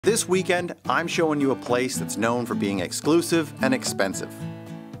This weekend, I'm showing you a place that's known for being exclusive and expensive.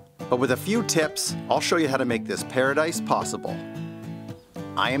 But with a few tips, I'll show you how to make this paradise possible.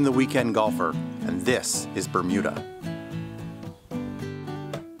 I am the weekend golfer, and this is Bermuda.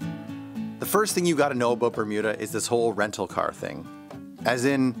 The first thing you gotta know about Bermuda is this whole rental car thing. As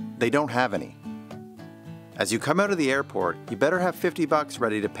in, they don't have any. As you come out of the airport, you better have 50 bucks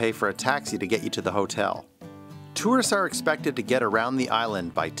ready to pay for a taxi to get you to the hotel. Tourists are expected to get around the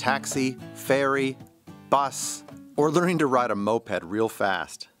island by taxi, ferry, bus, or learning to ride a moped real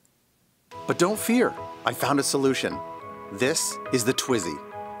fast. But don't fear, I found a solution. This is the Twizy.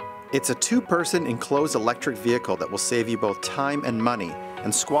 It's a two-person enclosed electric vehicle that will save you both time and money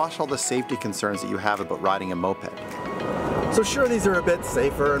and squash all the safety concerns that you have about riding a moped. So sure, these are a bit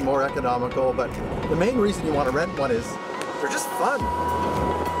safer and more economical, but the main reason you want to rent one is they're just fun.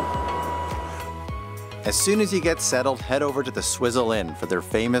 As soon as you get settled, head over to the Swizzle Inn for their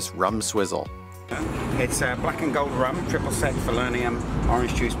famous rum swizzle. It's black and gold rum, triple sec, falernum,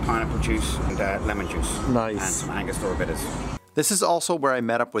 orange juice, pineapple juice, and lemon juice. Nice. And some Angostura bitters. This is also where I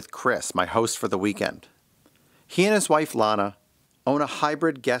met up with Chris, my host for the weekend. He and his wife Lana own a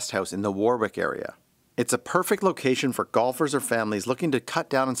hybrid guest house in the Warwick area. It's a perfect location for golfers or families looking to cut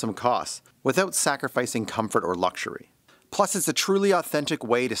down on some costs without sacrificing comfort or luxury. Plus, it's a truly authentic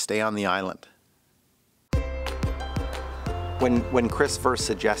way to stay on the island. When Chris first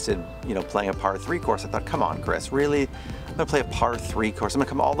suggested, playing a par 3 course, I thought, come on, Chris, really? I'm gonna play a par 3 course. I'm gonna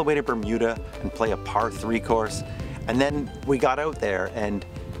come all the way to Bermuda and play a par 3 course. And then we got out there and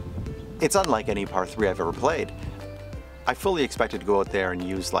it's unlike any par 3 I've ever played. I fully expected to go out there and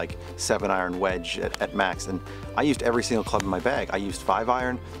use like 7-iron wedge at max, and I used every single club in my bag. I used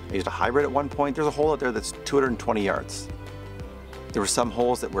 5-iron, I used a hybrid at one point. There's a hole out there that's 220 yards. There were some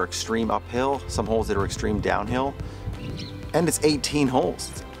holes that were extreme uphill, some holes that were extreme downhill. And it's 18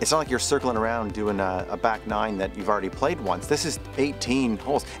 holes. It's not like you're circling around doing a back 9 that you've already played once. This is 18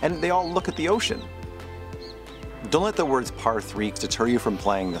 holes, and they all look at the ocean. Don't let the words par 3 deter you from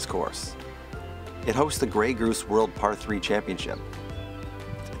playing this course. It hosts the Grey Goose World Par 3 Championship.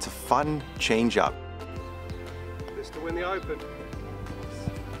 It's a fun change-up. This to win the Open.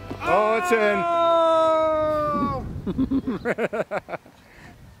 Oh, it's in!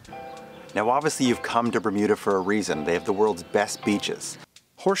 Now obviously you've come to Bermuda for a reason. They have the world's best beaches.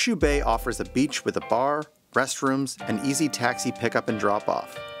 Horseshoe Bay offers a beach with a bar, restrooms, and easy taxi pickup and drop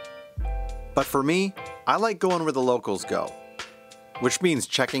off. But for me, I like going where the locals go, which means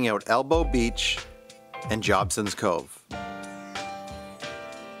checking out Elbow Beach and Jobson's Cove.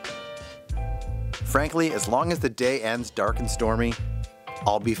 Frankly, as long as the day ends dark and stormy,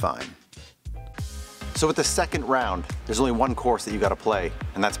 I'll be fine. So with the second round, there's only one course that you gotta play,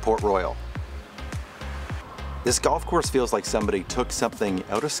 and that's Port Royal. This golf course feels like somebody took something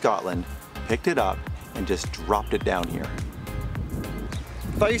out of Scotland, picked it up, and just dropped it down here.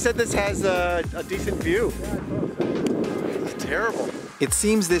 I thought you said this has a decent view. It's terrible. It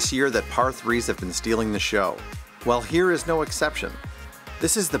seems this year that par 3s have been stealing the show. Well, here is no exception.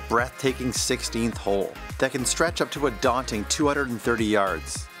 This is the breathtaking 16th hole that can stretch up to a daunting 230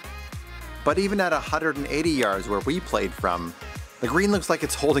 yards. But even at 180 yards where we played from, the green looks like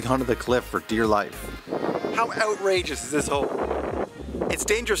it's holding onto the cliff for dear life. How outrageous is this hole? It's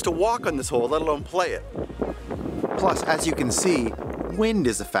dangerous to walk on this hole, let alone play it. Plus, as you can see, wind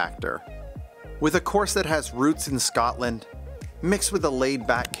is a factor. With a course that has roots in Scotland, mixed with a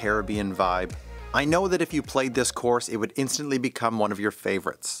laid-back Caribbean vibe, I know that if you played this course, it would instantly become one of your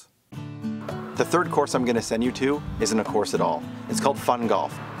favorites. The third course I'm going to send you to isn't a course at all. It's called Fun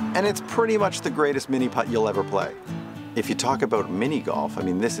Golf, and it's pretty much the greatest mini putt you'll ever play. If you talk about mini golf, I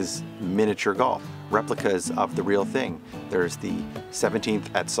mean, this is miniature golf, replicas of the real thing. There's the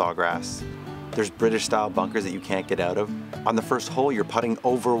 17th at Sawgrass. There's British style bunkers that you can't get out of. On the first hole, you're putting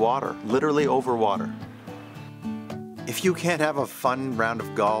over water, literally over water. If you can't have a fun round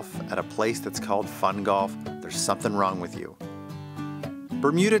of golf at a place that's called Fun Golf, there's something wrong with you.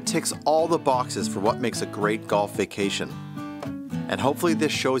 Bermuda ticks all the boxes for what makes a great golf vacation. And hopefully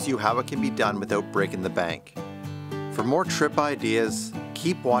this shows you how it can be done without breaking the bank. For more trip ideas,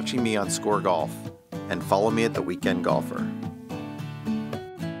 keep watching me on SCOREGolf and follow me at The Weekend Golfer.